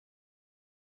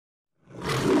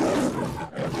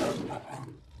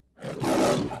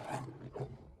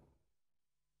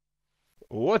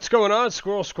What's going on,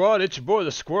 Squirrel Squad? It's your boy,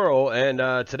 the Squirrel, and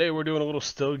today we're doing a little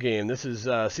still game. This is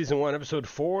Season 1, Episode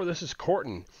 4. This is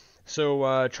Courtin.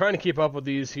 So, trying to keep up with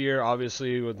these here,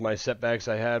 obviously, with my setbacks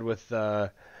I had with,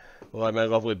 my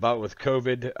lovely bout with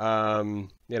COVID.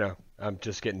 You know, I'm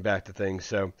just getting back to things,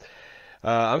 so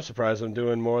I'm surprised I'm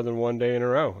doing more than one day in a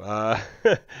row.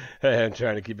 I'm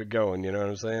trying to keep it going, you know what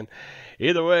I'm saying?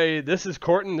 Either way, this is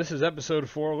Courtin. This is Episode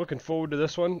 4. Looking forward to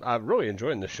this one. I'm really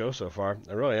enjoying this show so far.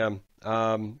 I really am.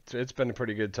 It's been a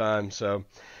pretty good time, so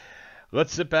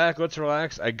let's sit back, let's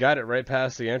relax. I got it right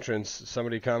past the entrance.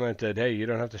 Somebody commented, hey, you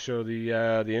don't have to show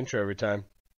the intro every time.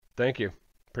 Thank you.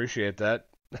 Appreciate that.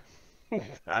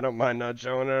 I don't mind not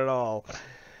showing it at all.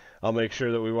 I'll make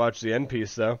sure that we watch the end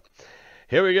piece, though.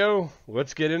 Here we go.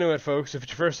 Let's get into it, folks. If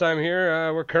it's your first time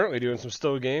here, we're currently doing some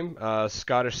still game,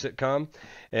 Scottish sitcom,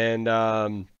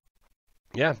 and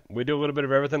yeah, we do a little bit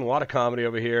of everything. A lot of comedy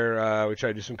over here. We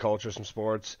try to do some culture, some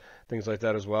sports, things like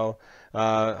that as well.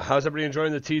 How's everybody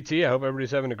enjoying the TT? I hope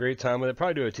everybody's having a great time with it.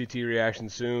 Probably do a TT reaction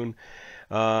soon.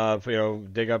 You know,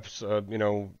 dig up, you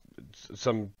know,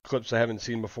 some clips I haven't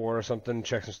seen before or something.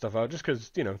 Check some stuff out just because,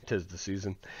 you know, 'tis the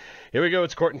season. Here we go.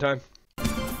 It's Courtin time.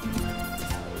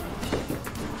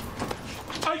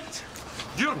 Out!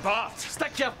 You're bad.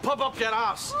 Stick your pub up your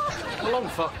arse. Along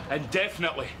for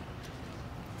indefinitely.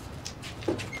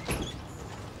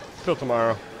 Till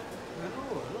tomorrow.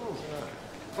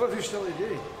 What have you still to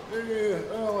do?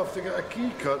 I'll have to get a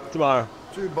key cut. Tomorrow.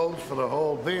 2 bolts for the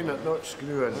hall, bayonet not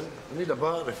screwing. I need a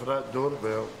battery for that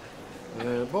doorbell.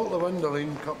 Bolt the window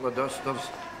line, couple of dusters,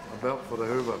 a belt for the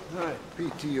hoover. Right.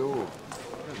 PTO.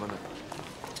 Wait a minute.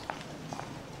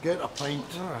 Get a pint.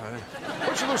 All right.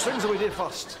 Which of those things do we do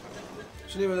first?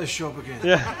 What's the name of this shop again?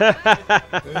 Hey,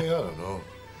 I don't know.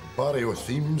 Barrio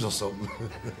Themes or something.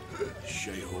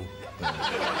 Shithole.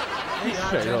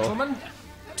 Hey, gentlemen.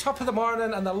 Top of the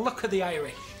morning and the look of the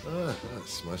Irish. Ah,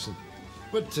 that's smashing.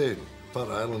 What part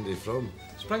of Ireland are you from?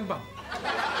 Springburn.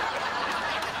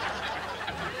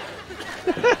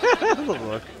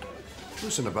 Look.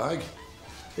 What's in the bag?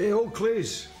 Hey, Old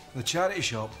Clay's, the charity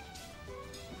shop.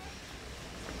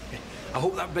 I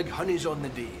hope that big honey's on the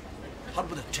day. Her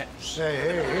with the tits.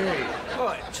 Hey.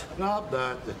 What? Grab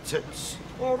that, the tits.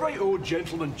 All right, old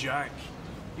gentleman Jack.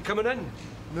 You coming in?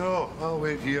 No, I'll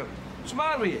wait here. What's the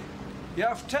matter with you? You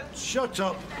have tits? Shut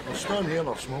up. I'll stand here and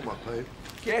I'll smoke my pipe.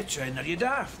 Get in, are you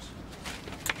daft?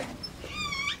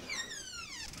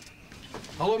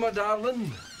 Hello, my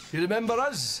darling. You remember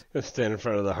us? Let's stand in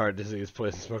front of the heart disease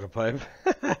place and smoke a pipe.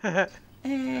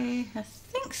 I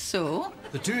think so.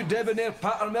 The 2 debonair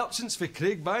pattern merchants for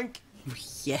Craigbank?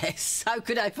 Yes, how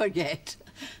could I forget?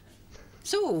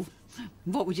 So,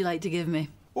 what would you like to give me?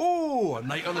 Oh, a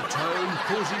night on the town,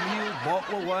 cosy meal,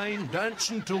 bottle of wine,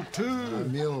 dancing till 2. A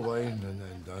meal, wine, and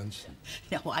then dancing.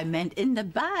 No, I meant in the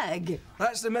bag.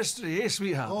 That's the mystery, eh,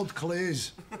 sweetheart? Old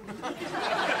Clays.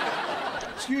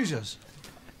 Excuse us.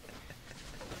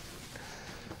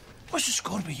 What's the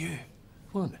score with you?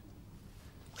 What?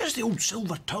 Where's the old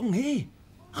silver tongue, eh?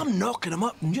 I'm knocking him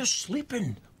up and you're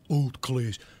sleeping. Old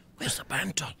Clays. Where's the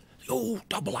banter? The old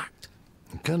double act.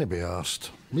 Can't be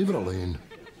arsed. Leave her alone.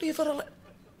 Leave her alone.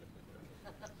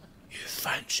 You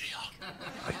fancy her?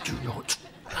 I do not.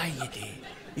 Aye, you do.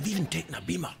 You've even taken a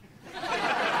beamer. I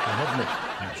haven't.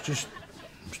 It's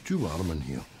too warm in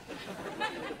here.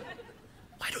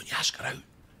 Why don't you ask her out?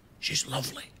 She's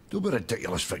lovely. Don't be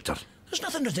ridiculous, Victor. There's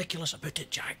nothing ridiculous about it,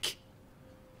 Jack.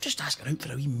 Just ask her out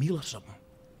for a wee meal or something.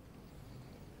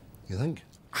 You think?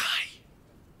 Aye.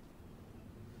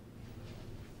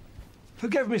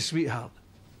 Forgive me, sweetheart.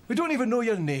 We don't even know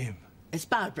your name. It's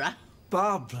Barbara.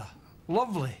 Barbara.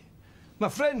 Lovely. My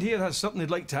friend here has something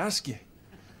he'd like to ask you.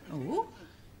 Oh?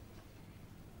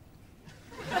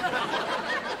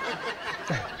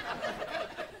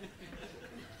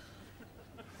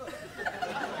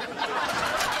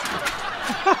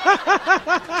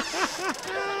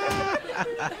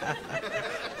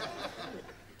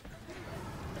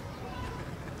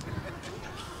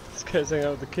 This guy's hanging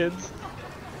out with the kids.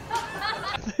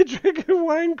 They drinking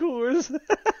wine coolers.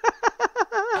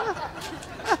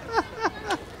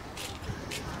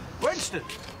 Winston,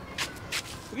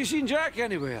 have you seen Jack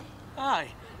anywhere? Aye,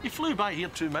 he flew by here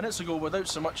 2 minutes ago without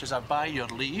so much as a by your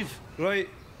leave. Right.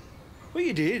 What are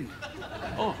you doing?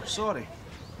 Oh, sorry.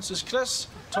 This is Chris,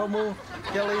 Tomo,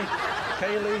 Kelly,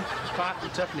 Kylie, Pat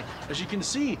and Tiffany. As you can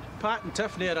see, Pat and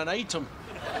Tiffany are an item.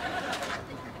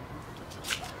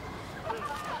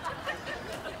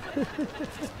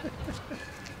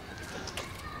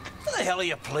 What the hell are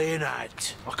you playing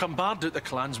at? I'm barred out the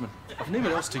clansman. I've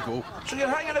nowhere else to go. So you're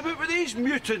hanging about with these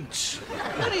mutants?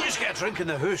 Why don't you just get a drink in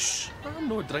the house? I'm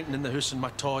not drinking in the house in my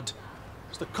Todd.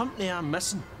 It's the company I'm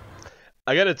missing.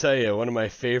 I gotta tell you, one of my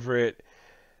favorite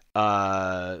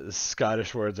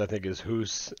Scottish words I think is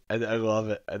hoose. I love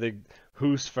it. I think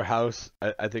hoose for house.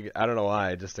 I think, I don't know why,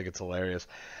 I just think it's hilarious.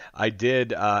 I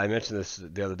mentioned this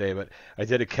the other day, but I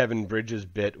did a Kevin Bridges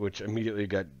bit, which immediately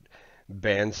got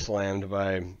band slammed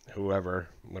by whoever,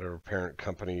 whatever parent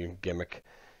company gimmick,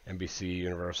 NBC,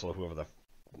 Universal, whoever the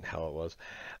hell it was.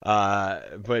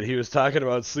 But he was talking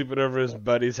about sleeping over his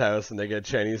buddy's house, and they got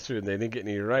Chinese food, and they didn't get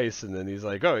any rice. And then he's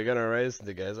like, "Oh, you got our rice?" And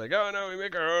the guy's like, "Oh no, we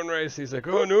make our own rice." He's like,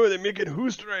 "Oh no, they make it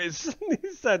hoose rice."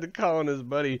 He started calling his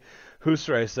buddy Hoose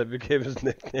Rice. That became his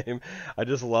nickname. I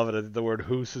just love it. I think the word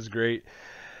hoose is great.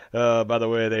 By the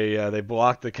way, they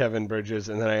blocked the Kevin Bridges,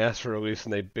 and then I asked for release,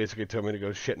 and they basically told me to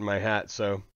go shit in my hat.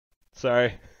 So,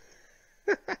 sorry.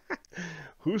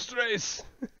 Hoose Rice.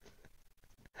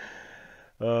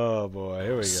 Oh boy,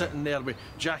 here we go. Sitting there with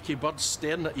Jackie Bird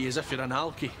staring at you as if you're an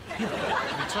alky. Here,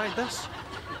 have you tried this?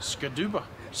 Skadooba,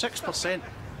 6%.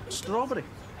 Strawberry.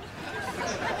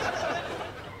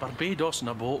 Barbados in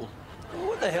a bottle.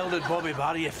 What the hell did Bobby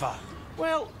bury you for?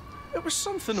 Well, it was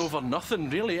something over nothing,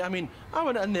 really. I mean, I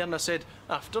went in there and I said,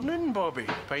 "Afternoon, Bobby.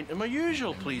 Pint of my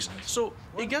usual, please." So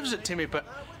he gives it to me, but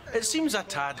it seems a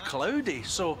tad cloudy.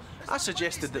 So I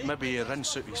suggested that maybe he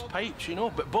rinse out his pipes, you know,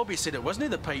 but Bobby said it wasn't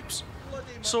the pipes.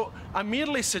 So I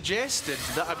merely suggested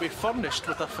that I be furnished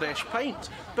with a fresh pint.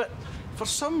 But for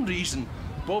some reason,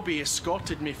 Bobby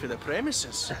escorted me for the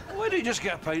premises. Why don't you just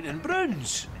get a pint in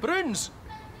Broons? Broons?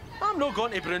 I'm not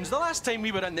going to Broons. The last time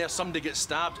we were in there, somebody got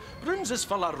stabbed. Broons is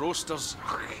full of roasters.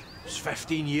 It's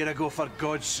 15 years ago, for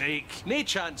God's sake. No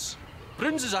chance.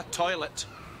 Broons is a toilet.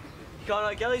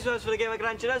 Got out Gillies with us for the game of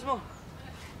Gran Turismo?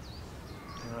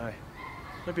 Aye.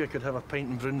 Maybe I could have a pint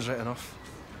in Broons right enough.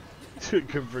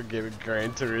 Good for giving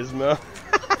Gran Turismo.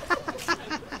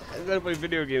 I'm gonna play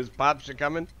video games. Pops, you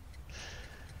coming?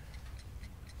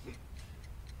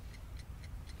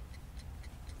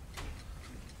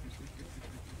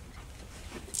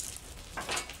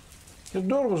 Your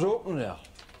door was open there.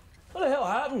 What the hell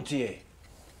happened to you?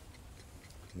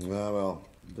 Ah, well,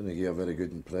 didn't give a very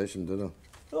good impression, did I?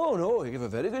 Oh no, you gave a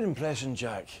very good impression,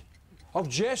 Jack. Of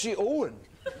Jesse Owen.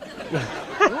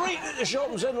 Right at the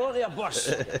shopping centre onto a bus.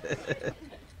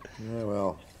 Yeah,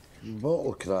 well,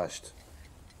 bottle crashed.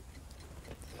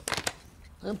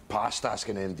 I'm past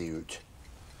asking Andy out.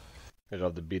 I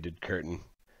love the beaded curtain.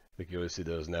 I think you always see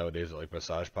those nowadays at like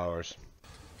massage parlors.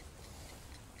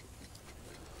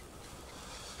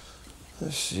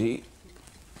 Let's see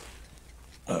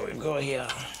what we've got here.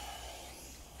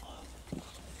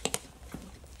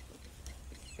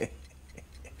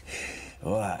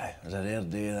 Why, was a rare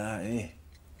day that, eh?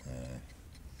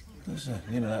 What's the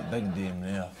name of that big dame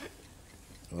there?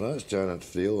 Well, that's Janet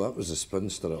Friel. That was the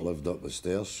spinster that lived up the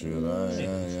stairs. Sure,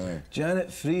 aye. Janet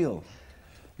Friel.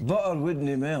 Butter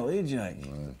wouldn't melt, eh, Jack?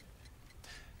 Aye.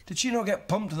 Did she not get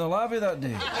pumped in the lavvy that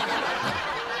day?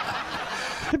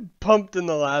 Pumped in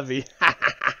the lavvy.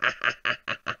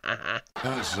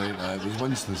 That's right, aye. It was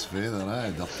Winston's father,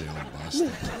 aye, dirty old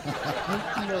bastard.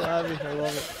 Pumped in the lavvy, I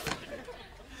love it.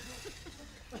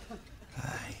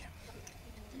 Aye.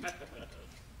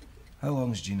 How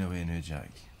long's Gina away now,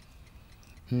 Jack?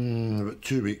 About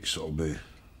 2 weeks it'll be.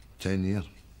 10 years.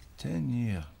 10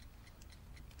 years.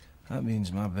 That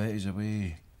means my Betty's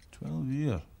away 12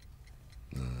 years.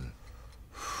 Aye.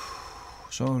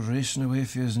 It's all racing away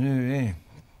for us now, eh?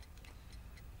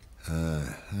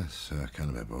 That's, I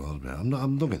can't be bothered, but I'm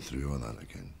not getting through on that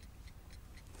again.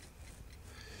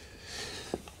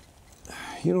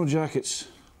 You know, Jack, it's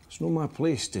not my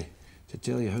place to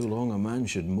tell you how long a man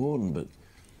should mourn, but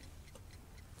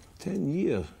 10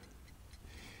 years.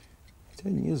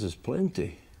 10 years is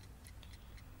plenty.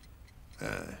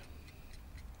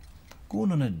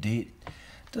 Going on a date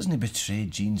doesn't betray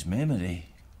Jean's memory.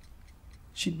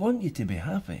 She'd want you to be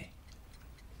happy.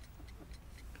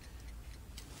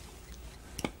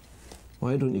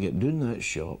 Why don't you get down that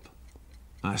shop?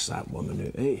 Ask that woman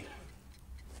out, eh?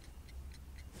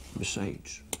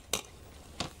 Besides,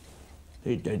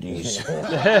 hey, daddies.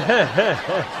 God.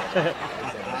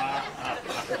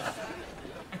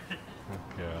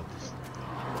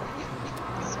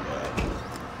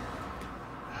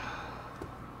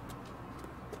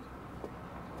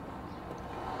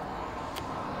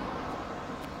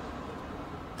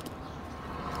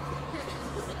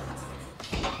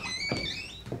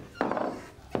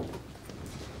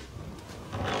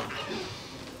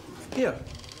 Here,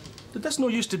 did this no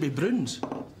used to be Broons?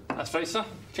 That's right, sir.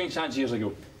 Changed hands years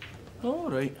ago. All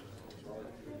right.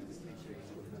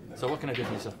 So what can I do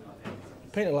for you, sir?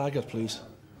 Pint of lager, please.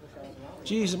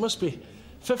 Geez, it must be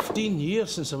 15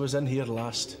 years since I was in here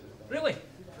last. Really?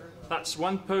 That's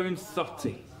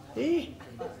 £1.30. Eh?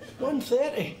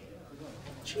 1.30?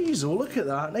 Jeez, oh, look at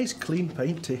that. Nice clean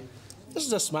pint, eh? This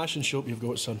is a smashing shop you've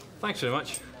got, son. Thanks very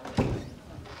much.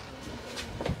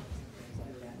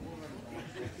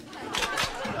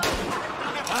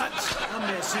 That's a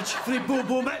message from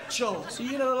Bobo Mitchell. See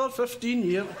you in another 15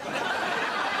 years.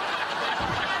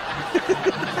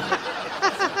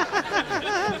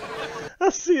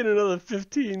 I'll see you in another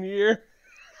 15 year.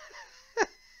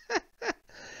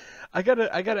 I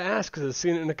gotta ask, because I've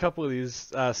seen it in a couple of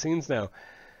these scenes now.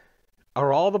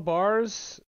 Are all the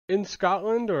bars in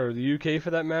Scotland, or the UK for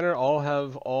that matter, all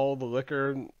have all the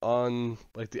liquor on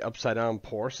like the upside down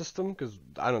pour system? Because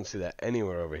I don't see that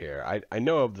anywhere over here. I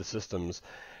know of the systems.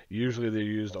 Usually they're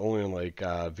used only in like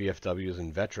VFWs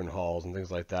and veteran halls and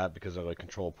things like that because they're like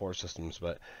control pour systems,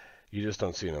 but you just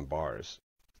don't see it in bars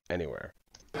anywhere.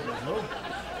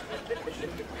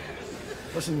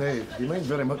 Listen, you mind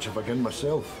very much if I begin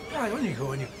myself? Aye, on you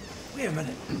go, on you. Wait a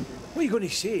minute. What are you going to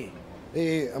say?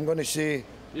 I'm going to say...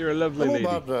 You're a lovely Hello, lady.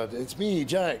 Barbara. It's me,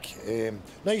 Jack.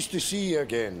 Nice to see you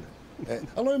again.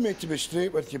 Allow me to be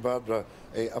straight with you, Barbara.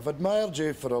 I've admired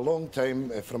you for a long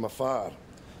time from afar.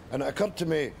 And it occurred to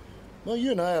me, well,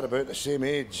 you and I are about the same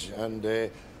age, and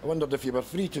I wondered if you were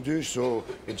free to do so,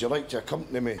 would you like to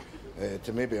accompany me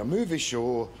to maybe a movie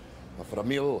show, or for a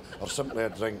meal, or simply a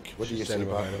drink? What do you say,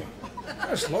 Barbara?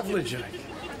 That's lovely, Jack.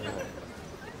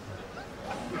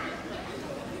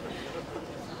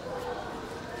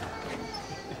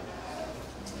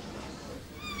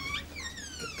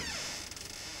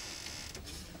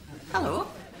 Hello.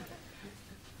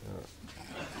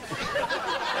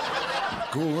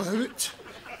 Go out?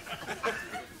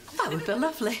 That would be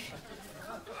lovely.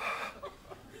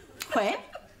 When?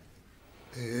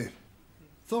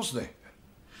 Thursday.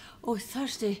 Oh,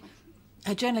 Thursday.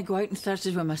 I generally go out on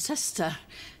Thursdays with my sister.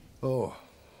 Oh.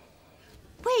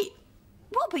 Wait,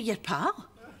 what about your pal?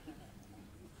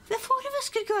 The four of us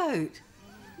could go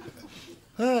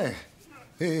out.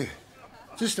 Aye.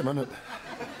 Just a minute.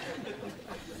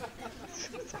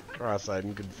 Cross-eyed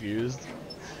and confused.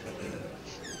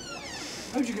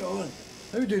 How'd you get on?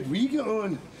 How did we get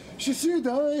on? She said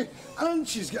aye, and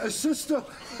she's got a sister.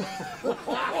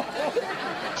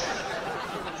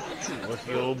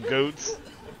 Lucky old goats.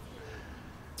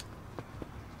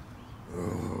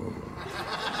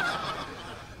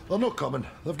 They're not coming.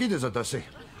 They've given us a dissy.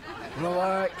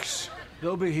 Relax.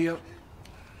 They'll be here.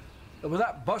 But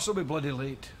that bus will be bloody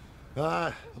late.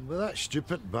 Ah, with that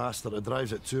stupid bastard that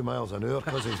drives at 2 miles an hour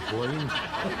because he's blind.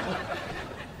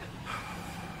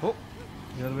 Oh,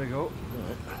 there we go.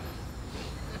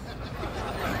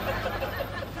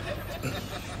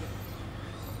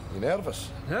 You nervous?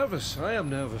 Nervous? I am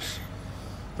nervous.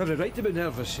 Very right to be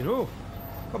nervous, you know.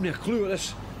 Haven't a clue what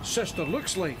this sister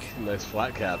looks like. Nice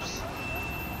flat caps.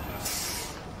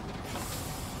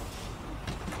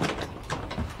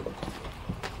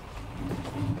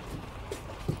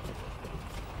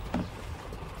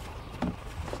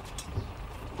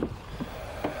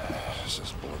 This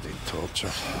is bloody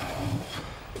torture.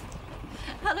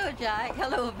 Hello, Jack.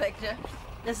 Hello, Victor.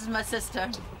 This is my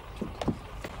sister.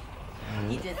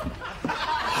 Edith.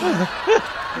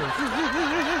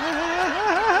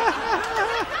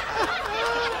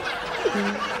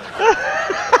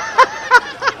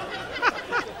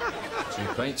 Two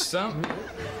pints, sir.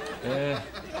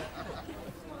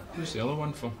 Who's the other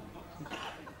one for?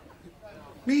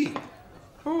 Me?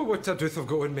 Oh, what a dooth I've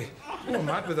got on me. Oh, I'm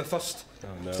mad with the thirst. Oh,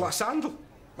 no. It's like a sandal.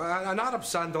 An Arab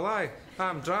sandal, aye.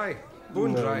 I'm dry.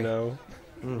 Bone dry. No.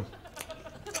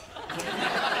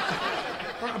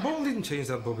 A bottle didn't change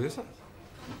there, Bobby, is it?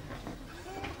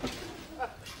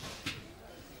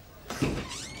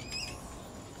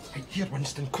 Hey, here,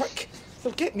 Winston, quick.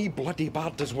 They'll get me bloody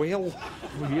barred as well.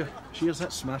 Oh, here. Cheers,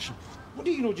 that's smashing. What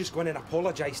do you know just go in and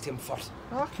apologise to him for?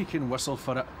 He can whistle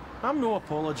for it. I'm no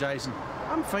apologising.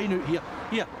 I'm fine out here.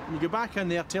 Here, when you go back in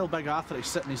there, tell Big Arthur he's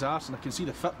sitting his arse and I can see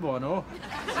the football and all.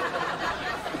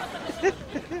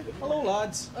 Hello,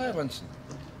 lads. Hi, Vincent.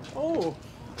 Oh,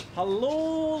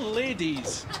 hello,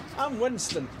 ladies. I'm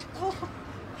Winston. Oh,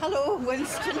 hello,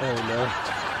 Winston. Oh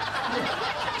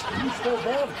You still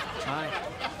bored? Aye.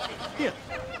 Here,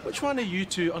 which one of you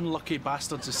two unlucky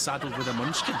bastards is saddled with a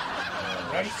munchkin?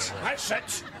 Right, that's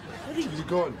it. Where are you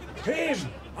going? Him!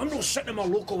 I'm not sitting in my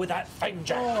local with that thing,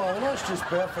 Jack. Oh, that's just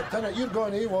perfect, isn't it? You're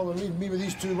going AWOL and leaving me with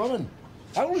these two women.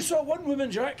 I only saw one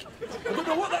woman, Jack. I don't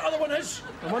know what that other one is.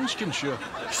 A munchkin, sure.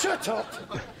 Shut up!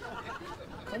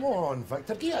 Come on,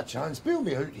 Victor, give a chance. Bail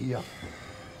me out here.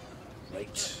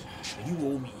 Right, you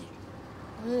owe me.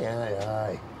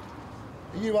 Aye.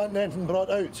 You want anything brought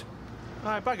out?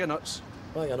 Aye, bag of nuts.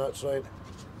 Bag of nuts, right.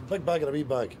 Big bag or a wee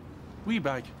bag? Wee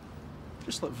bag.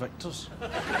 Just like Victor's.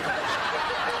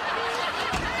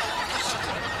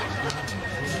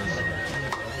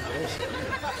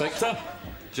 Victor,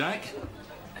 Jack,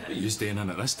 what are you staying in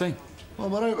at this time? Well,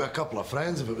 we're out with a couple of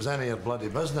friends if it was any of your bloody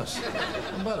business.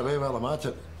 And by the way, while I'm at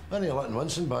it, when are you letting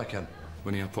Winston back in?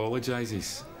 When he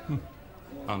apologises.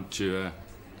 Aren't you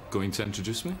going to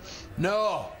introduce me?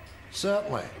 No,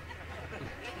 certainly.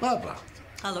 Barbara.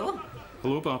 Hello.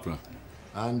 Hello, Barbara.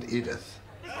 And Edith.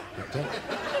 Victor.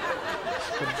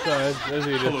 There's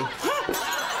Edith. Hello.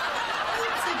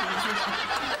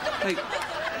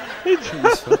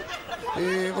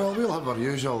 Well, we'll have our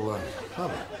usual...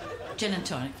 Barbara. Gin and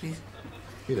tonic, please.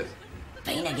 Edith.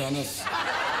 Fine a Guinness.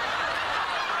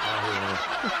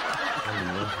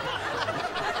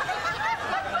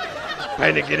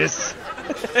 Pint of Guinness.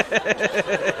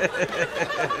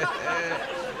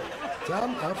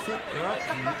 Sam, outfit. Right.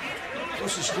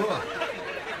 What's the score?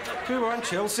 2-1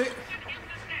 Chelsea.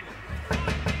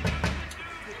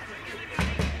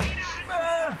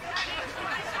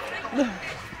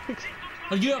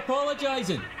 Are you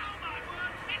apologising?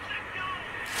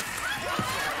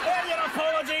 Have your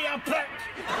apology, you prick!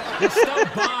 It's still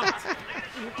bad.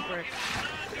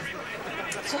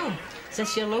 So, is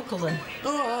this your local then?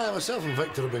 Oh, aye, myself and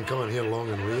Victor have been coming here long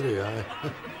and weary, aye.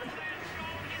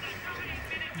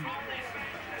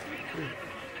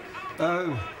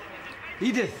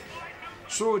 Edith,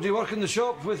 so do you work in the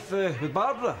shop with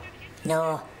Barbara?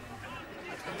 No.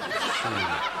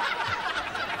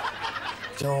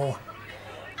 So.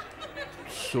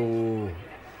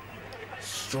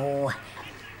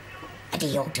 I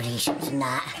do alterations and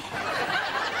that.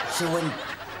 So when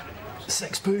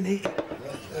 £6.80.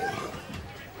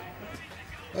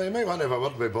 Well, you might want to have a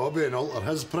word with Bobby and alter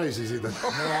his prices, Edith.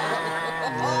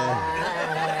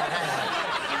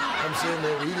 I'm saying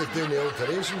that Edith doing the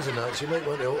alterations and that, she might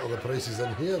want to alter the prices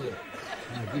in here.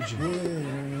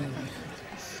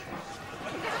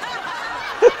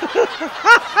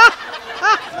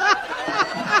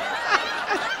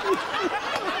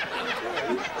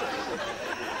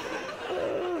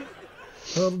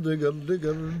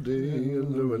 Hurdy-gurdy-gurdy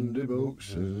in the windy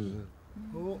boxes.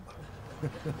 Oh.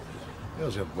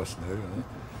 There's your bliss now, eh?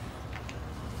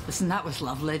 Listen, that was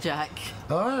lovely, Jack.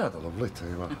 Oh, I had a lovely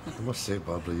time. I must say,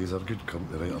 Barbara, you're good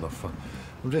company right enough.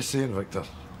 I'm just saying, Victor,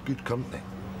 good company.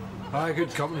 Aye,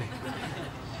 good company.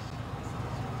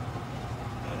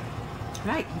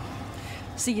 Right.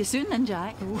 See you soon then,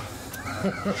 Jack. There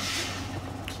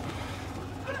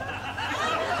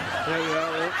we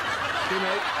are, right. Good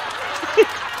night.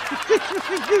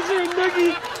 Gives her a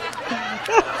noogie.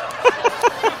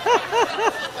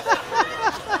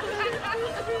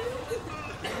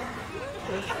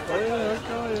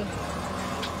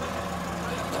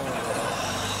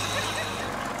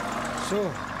 So,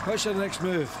 what's your next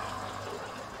move?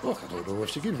 Look, I don't know. If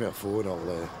she gives me a phone,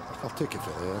 I'll take it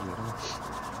from there, you know.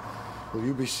 Will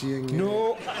you be seeing...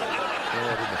 No.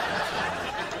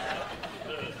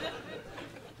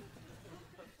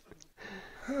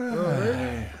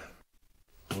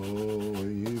 Oh,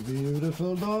 you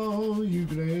beautiful doll, you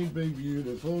great big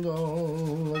beautiful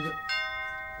doll.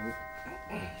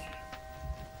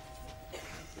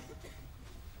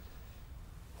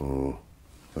 Oh,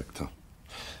 Victor.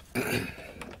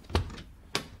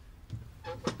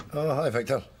 Oh, hi,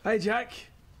 Victor. Hi, Jack.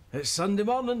 It's Sunday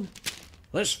morning.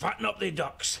 Let's fatten up the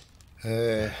ducks.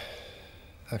 I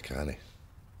can't.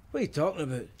 What are you talking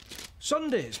about?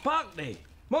 Sunday, it's park day.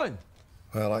 Come on.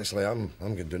 Well, actually, I'm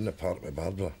going down the park with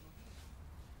Barbara.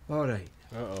 All right.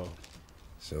 Uh-oh.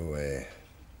 So,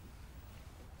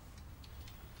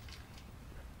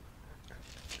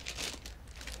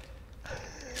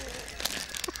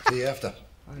 see you after.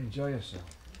 I enjoy yourself.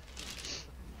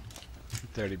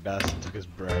 Dirty bastard took his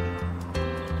bread.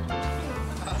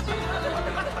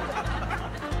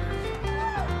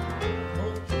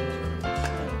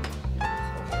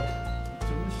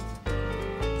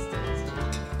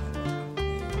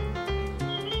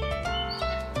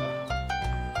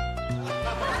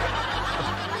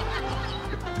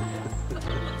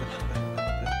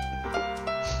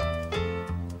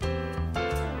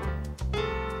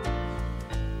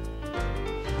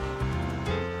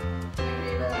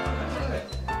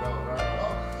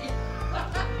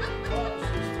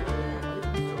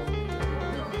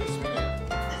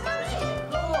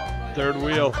 Third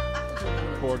wheel.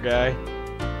 Poor guy.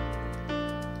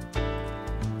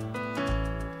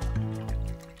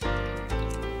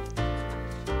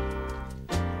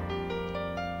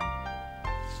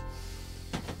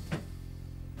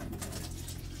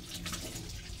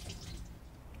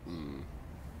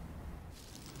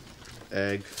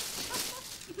 egg,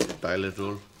 toilet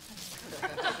roll.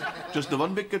 Just the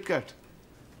one big Kit Kat?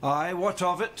 Aye, what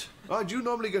of it? Ah, do you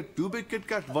normally get 2 big Kit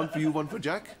Kat? One for you, one for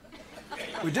Jack?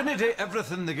 We didn't do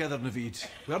everything together, Naveed.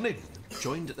 We aren't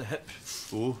joined at the hip.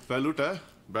 Oh, fell out, eh?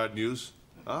 Bad news.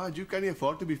 Ah, you can't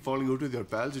afford to be falling out with your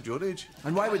pals at your age.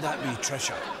 And why would that be,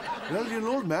 Trisha? Well, you're an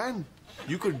old man.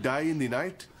 You could die in the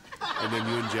night, and then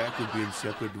you and Jack would be in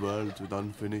separate worlds with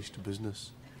unfinished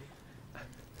business.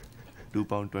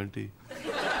 £2.20.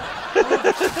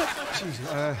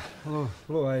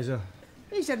 Hello, Isa.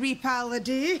 He's a wee pal of the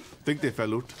day. Think they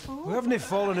fell out. We haven't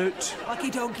fallen out. Lucky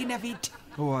donkey, Naveed.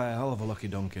 Oh, aye, I'll have a lucky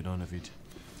donkey, no, Naveed.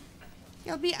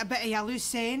 You'll be at a bit of a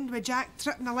loose end with Jack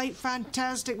tripping a light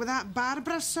fantastic with that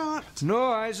Barbara sort.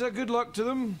 No, Isa, good luck to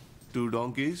them. 2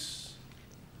 donkeys.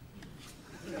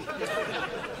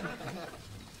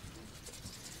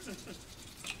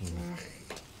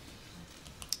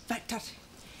 Victor,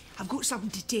 I've got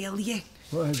something to tell you.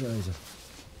 What is it, Isa?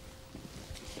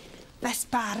 This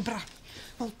Barbara,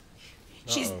 well,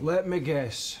 she's... Let me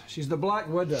guess. She's the Black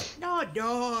Widow.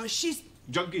 No, she's...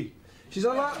 Junkie. She's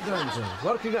a lap dancer,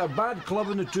 working at a bad club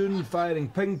in the tune, firing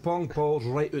ping-pong balls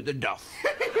right out the duff.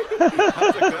 Out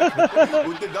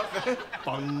the duff, eh?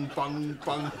 Pong, pong,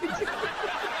 pong.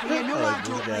 You know I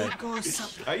don't like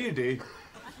gossip. How you do?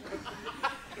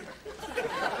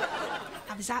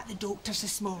 I was at the doctor's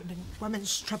this morning,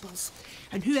 women's troubles.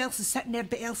 And who else is sitting there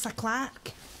but Elsa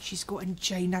Clark? She's got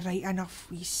angina right enough,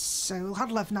 wee soul. Her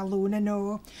living alone and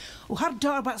all. Oh, her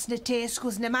daughter works in the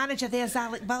Tesco's and the manager there's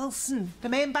Alec Wilson.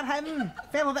 Remember him?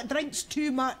 Fellow that drinks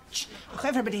too much. Oh,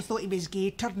 everybody thought he was gay,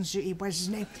 turns out he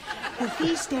wasn't. Well,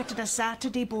 he started a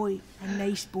Saturday boy. A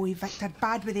nice boy, Victor,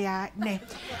 bad with the acne.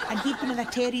 And he'd been in the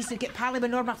Terry's to get pally with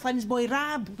Norma Flynn's boy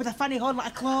Rab, with a funny horn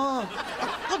like a claw.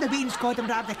 Oh, the beans called him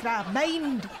Rab the Crab.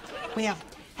 Mind. Well,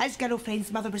 his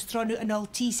girlfriend's mother was thrown out an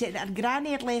old tea set that her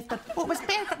granny had left her. Oh, it was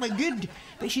perfectly good,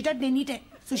 but she didn't need it.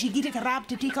 So she gave it to Rab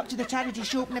to take up to the charity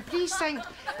shop in the precinct.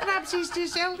 And Rab says to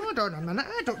herself, hold on a minute,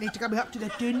 I don't need to come up to the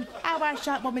tune. I'll wash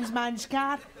that woman's man's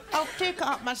car. I'll take it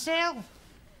up myself.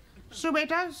 So he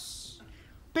does.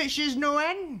 But she's no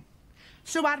in.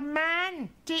 So our man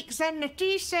takes in the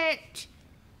tea set.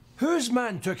 Whose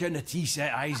man took in the tea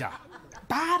set, Isa?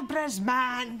 Barbara's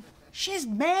man. She's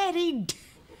married.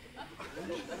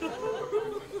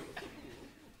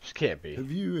 Just can't be.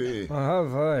 Have you, I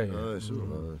have, aye. Aye,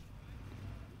 so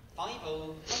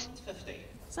have 50.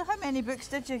 So how many books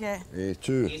did you get? I.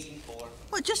 2.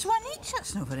 What, just one each?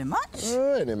 That's not very much.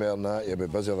 Any more than that, you'll be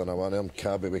busier than I want them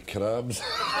cabbie with crabs.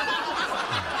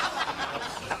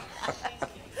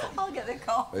 I'll get the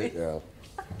coffee. Right, yeah.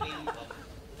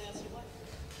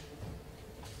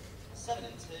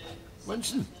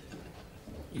 Winston,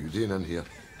 you doing in here?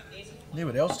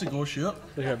 Nowhere else to go, sure.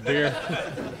 They have beer.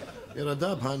 You're a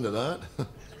dab hand at that.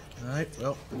 Right,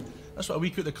 well, that's what a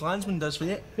week out the Klansman does for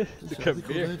you. They have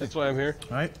beer. That's why I'm here.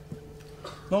 Right.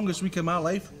 Longest week of my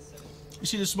life. You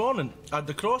see, this morning, I had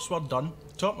the crossword done,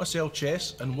 taught myself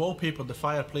chess, and wallpapered the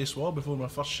fireplace wall before my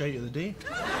first shite of the day.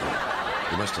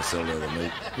 You must have said the other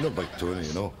night. You know Big Tony,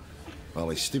 you know? Well,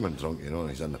 he's steaming drunk, you know, and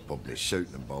he's in the pub and he's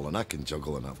shouting and bawling. I can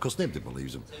juggle enough. Of course, nobody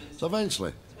believes him. So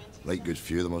eventually, right good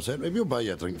few of them have said, right, we'll buy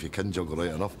you a drink if you can juggle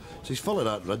right enough. So he's full of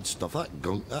that red stuff, that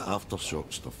gunk, that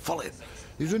aftershock stuff, full of it.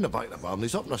 He's round the back of the bar and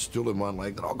he's up on a stool in one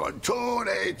leg. They're all going,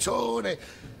 Tony, Tony.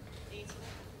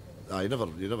 You never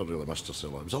really missed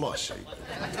yourself. It was a lot of shite.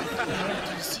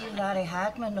 Did you see Larry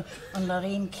Hagman and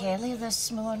Lorraine Kelly this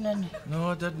morning? No,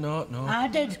 I did not, no. I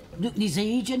did. Looking his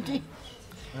age, isn't he?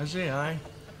 Is he? Aye.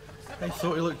 I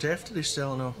thought he looked after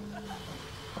himself now.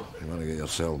 You want to get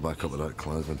yourself back up with that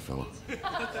Klansman fella.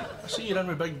 I see you're in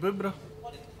with Big Boobra.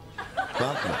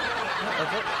 Batman?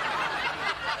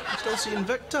 You still seeing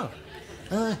Victor?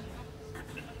 Aye.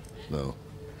 No.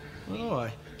 Oh,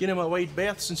 aye. Giving him a wide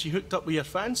berth since you hooked up with your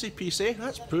fancy piece, eh?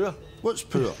 That's poor. What's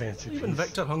poor? Even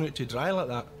Victor hung out to dry like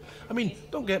that. I mean,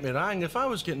 don't get me wrong, if I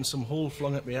was getting some hole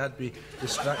flung at me, I'd be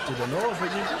distracted and all,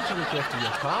 but you've got to look after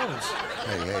your pals.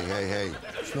 Hey.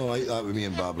 It's not like that with me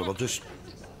and Barbara. We're just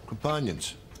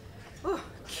companions. Oh,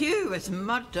 Q is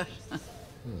murder.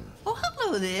 Oh,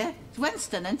 hello there. It's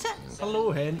Winston, isn't it?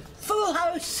 Hello, hen. Full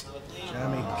house.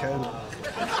 Jammy cow.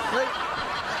 Right,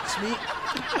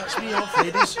 that's me off,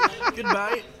 ladies.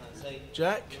 Goodbye.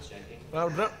 Jack,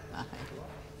 Barbara.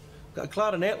 Got a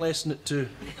clarinet lesson at 2.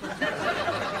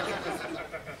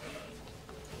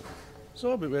 It's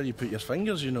all about where you put your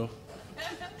fingers, you know.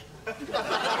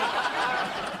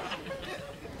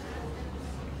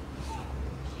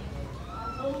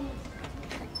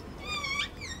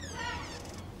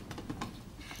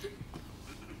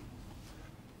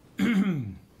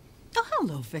 Oh,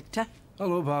 hello, Victor.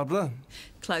 Hello, Barbara.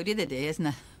 Cloudy the day, isn't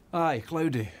it? Aye,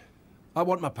 cloudy. I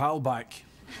want my pal back.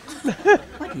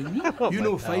 What do you mean? You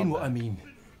know fine what I mean.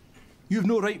 You've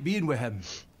no right being with him.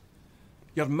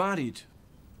 You're married.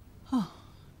 Oh.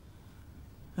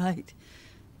 Right.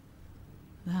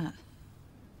 That.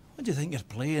 What do you think you're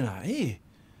playing at, eh?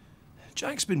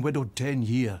 Jack's been widowed 10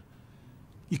 years.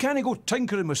 You can't go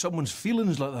tinkering with someone's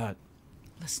feelings like that.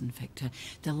 Listen, Victor,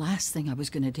 the last thing I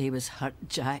was going to do was hurt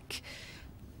Jack.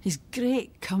 He's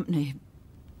great company,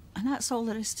 and that's all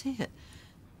there is to it.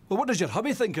 Well, what does your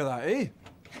hubby think of that, eh?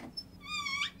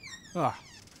 Ah.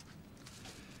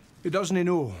 He doesn't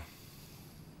know.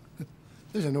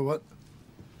 Doesn't know what?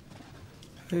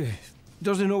 He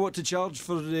doesn't know what to charge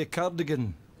for the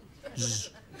cardigan. You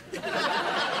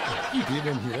get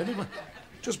in here anyway.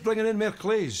 Just bringing in more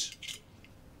clays.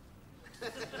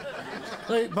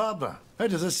 Right, Barbara, how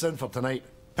does this sound for tonight?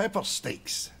 Pepper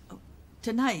steaks.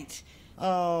 Tonight?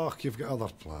 Oh, you've got other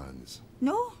plans.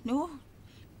 No.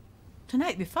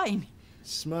 Tonight be fine.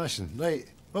 Smashing. Right,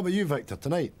 what about you, Victor,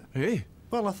 tonight? Eh?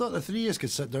 Well, I thought the three of us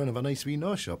could sit down and have a nice wee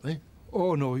nosh up, eh?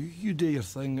 Oh, no, you do your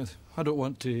thing. I don't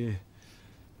want to...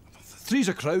 Three's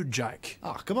a crowd, Jack.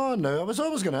 Ah, come on now, I was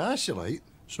always going to ask you, like.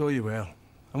 So you were.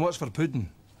 And what's for pudding?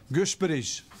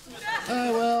 Gooseberries. Ah,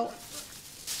 well...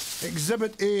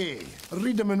 Exhibit A.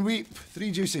 Read 'em and weep. 3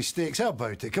 juicy steaks. How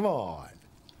about it? Come on.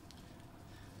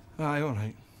 Aye, all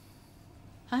right.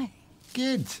 Aye.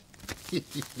 Good.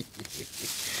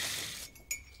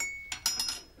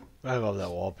 I love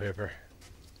that wallpaper.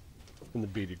 And the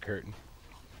beaded curtain.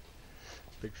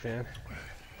 Big fan.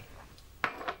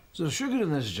 Is there sugar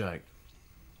in this, Jack?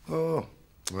 Oh,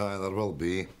 aye, there will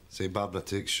be. Say Barbara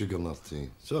takes sugar in her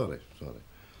tea. Sorry.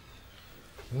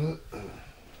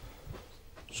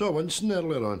 Saw Winston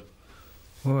earlier on.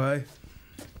 Oh, aye.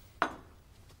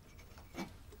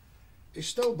 He's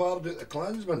still barred out the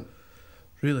Klansman.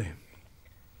 Really?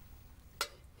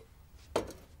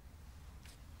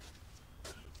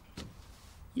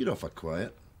 You're awful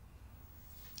quiet.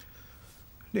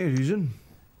 No reason.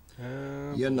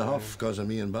 You in the huff because of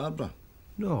me and Barbara?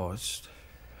 No, it's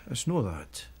no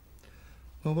that.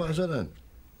 Well, what is it then?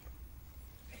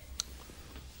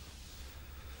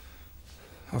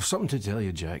 I've something to tell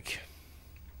you, Jack.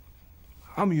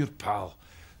 I'm your pal,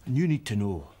 and you need to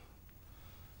know.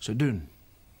 Sit down.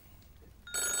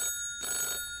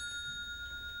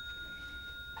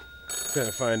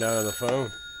 Gonna find out on the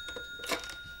phone.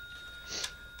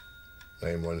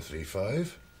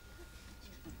 9135.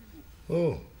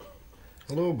 Oh.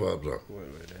 Hello, Barbara. Wait,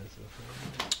 answer the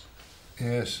phone.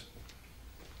 Yes.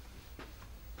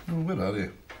 Oh, where are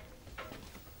you?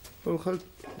 Oh, how...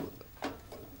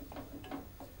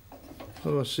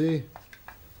 Oh, I see.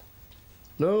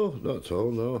 No, not at all,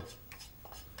 no.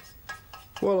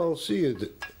 Well, I'll see you...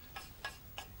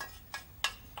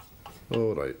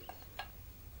 Oh, right.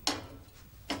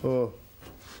 Oh.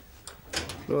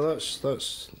 No,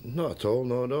 that's... Not at all,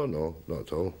 no, not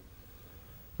at all.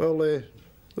 Well,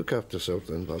 look after yourself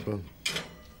then, Barbara.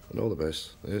 And all the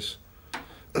best, yes.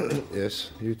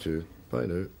 Yes, you too. Bye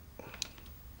now.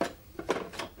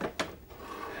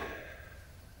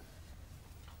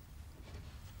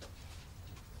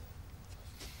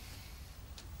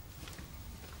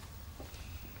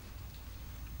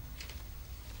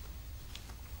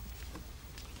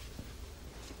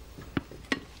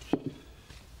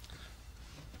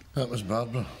 That was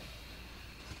Barbara.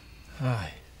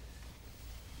 Aye.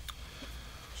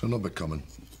 So no be coming.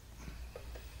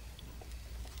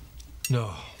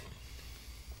 No.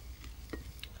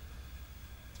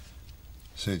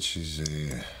 Said she's,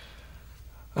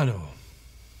 I know.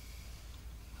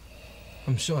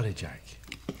 I'm sorry, Jack.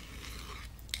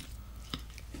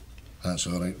 That's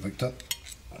all right, Victor.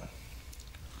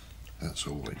 That's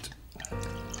all right.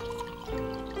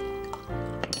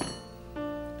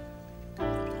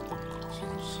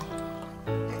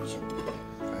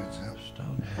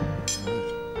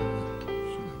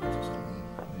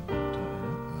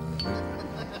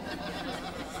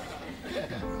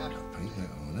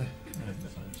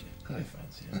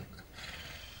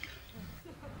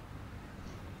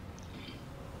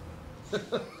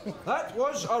 That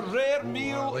was a rare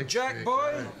meal, Jack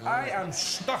boy. I am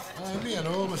stuffed. Me and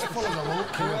all was full of the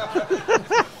look here.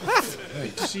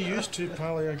 Right, see you two,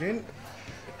 Pally, again.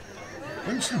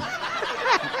 Winston.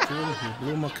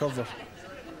 Blow my cover.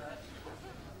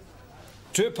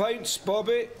 2 pints,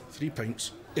 Bobby. 3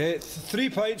 pints. 3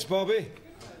 pints, Bobby.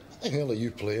 The hell are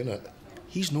you playing at?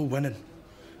 He's no winning.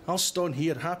 I'll stand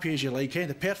here, happy as you like, eh?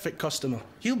 The perfect customer.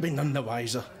 He'll be none the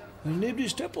wiser. And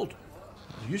nobody's tippled.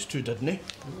 Used to, didn't he?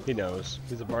 He knows.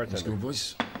 He's a bartender. Let's go,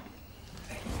 boys.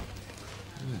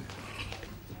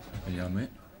 Yeah, mate.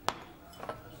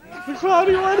 The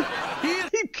cloudy one.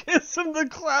 He kissed him the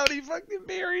cloudy fucking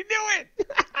beer. He knew it.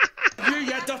 You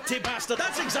dirty bastard!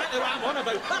 That's exactly what I'm on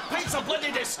about! That pint's a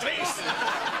bloody disgrace!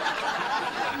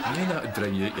 Ain't that to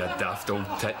bring you out, you daft old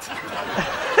tit?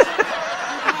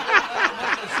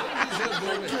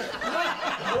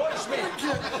 Watch me!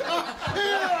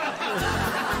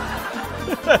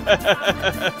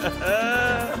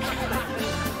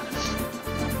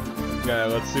 Alright,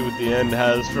 let's see what the end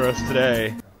has for us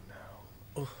today.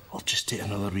 I'll just take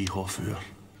another wee half hour.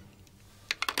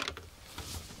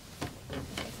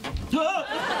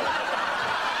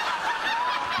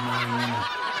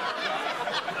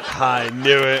 I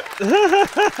knew it.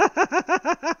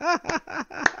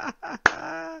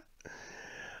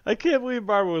 I can't believe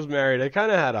Barbara was married. I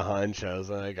kind of had a hunch. I was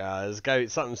like, this guy,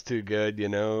 something's too good, you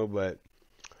know, but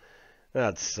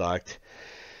that sucked.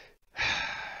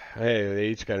 Hey, they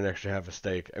each got an extra half a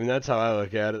steak. I mean, that's how I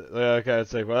look at it. Okay,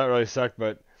 it's like, well, that really sucked,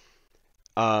 but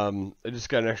they just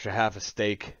got an extra half a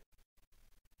steak.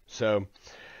 So,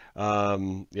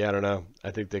 yeah, I don't know.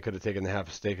 I think they could have taken the half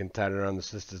a steak and tied it around the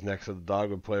sister's neck so the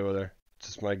dog would play with her.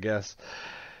 Just my guess.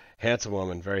 Handsome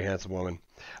woman, very handsome woman.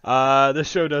 This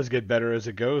show does get better as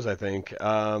it goes, I think.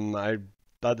 I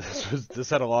thought this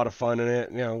had a lot of fun in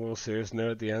it. You know, a little serious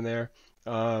note at the end there.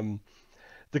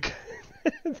 The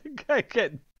guy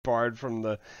getting barred from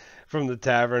the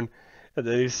tavern, and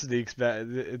then he sneaks back.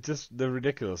 It's just the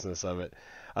ridiculousness of it.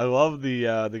 I love the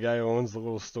guy who owns the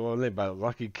little store. They buy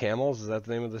Lucky Camels. Is that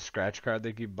the name of the scratch card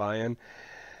they keep buying?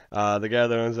 The guy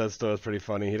that owns that store is pretty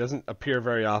funny. He doesn't appear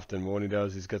very often, but when he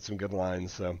does, he's got some good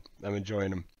lines. So I'm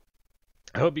enjoying him.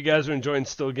 I hope you guys are enjoying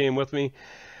Still Game with me.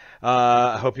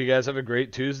 I hope you guys have a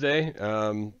great Tuesday.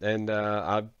 And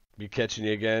I'll be catching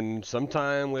you again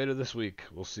sometime later this week.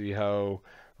 We'll see how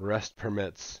rest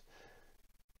permits.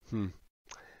 You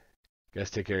guys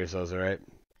take care of yourselves, all right?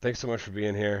 Thanks so much for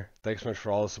being here. Thanks so much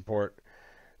for all the support.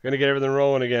 We're going to get everything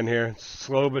rolling again here. It's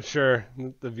slow but sure.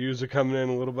 The views are coming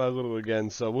in little by little again,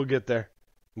 so we'll get there.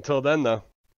 Until then, though,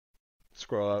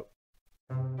 Squirrel out.